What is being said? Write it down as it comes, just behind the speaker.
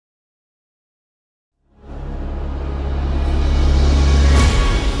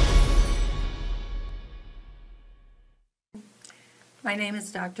My name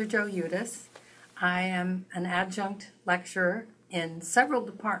is Dr. Joe Udis. I am an adjunct lecturer in several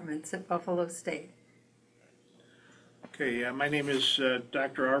departments at Buffalo State. Okay, my name is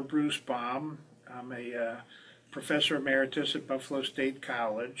Dr. R. Bruce Baum. I'm a professor emeritus at Buffalo State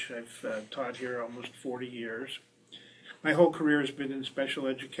College. I've taught here almost 40 years. My whole career has been in special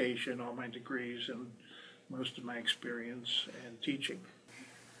education, all my degrees and most of my experience and teaching.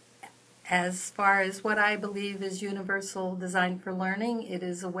 As far as what I believe is universal design for learning, it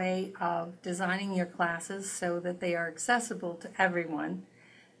is a way of designing your classes so that they are accessible to everyone.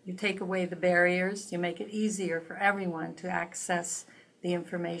 You take away the barriers, you make it easier for everyone to access the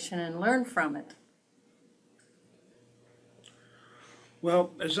information and learn from it.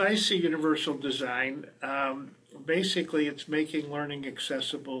 Well, as I see universal design, basically it's making learning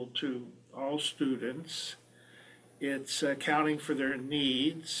accessible to all students. It's accounting for their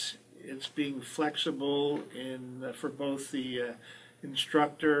needs. It's being flexible for both the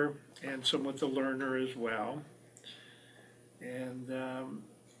instructor and somewhat the learner as well. And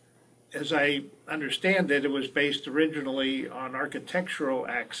as I understand it, it was based originally on architectural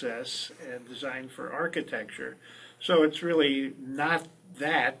access and design for architecture. So it's really not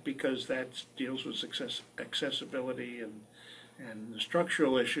that, because that deals with accessibility and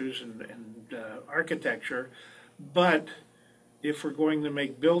structural issues and architecture. But if we're going to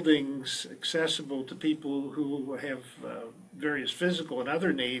make buildings accessible to people who have various physical and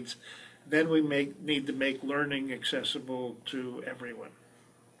other needs, then we need to make learning accessible to everyone.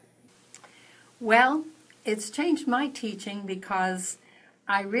 Well, it's changed my teaching because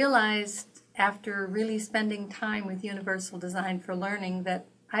I realized after really spending time with universal design for learning that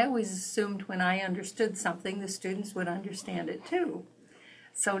I always assumed when I understood something, the students would understand it too.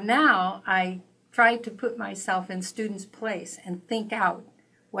 So now I try to put myself in students' place and think out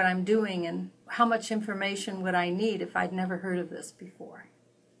what I'm doing and how much information would I need if I'd never heard of this before.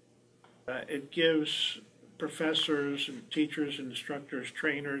 It gives professors and teachers, instructors,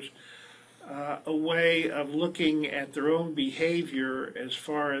 trainers a way of looking at their own behavior as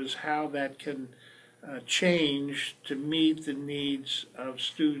far as how that can change to meet the needs of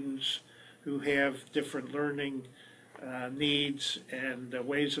students who have different learning needs and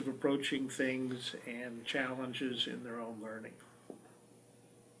ways of approaching things and challenges in their own learning.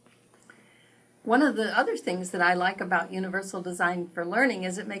 One of the other things that I like about universal design for learning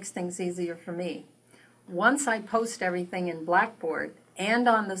is it makes things easier for me. Once I post everything in Blackboard and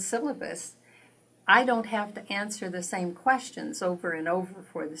on the syllabus, I don't have to answer the same questions over and over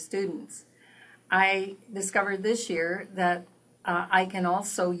for the students. I discovered this year that I can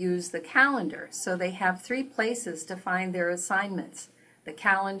also use the calendar. So they have 3 places to find their assignments: the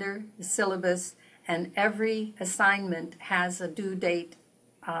calendar, the syllabus, and every assignment has a due date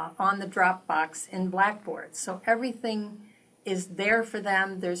on the Dropbox in Blackboard. So everything is there for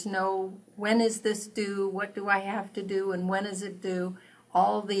them. There's no, when is this due, what do I have to do, and when is it due?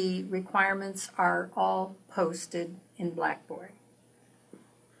 All the requirements are all posted in Blackboard.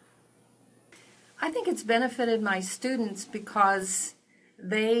 I think it's benefited my students because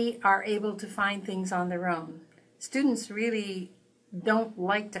they are able to find things on their own. Students really don't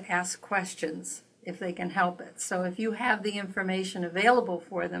like to ask questions if they can help it. So if you have the information available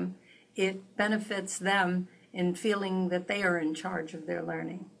for them, it benefits them in feeling that they are in charge of their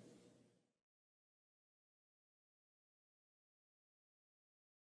learning.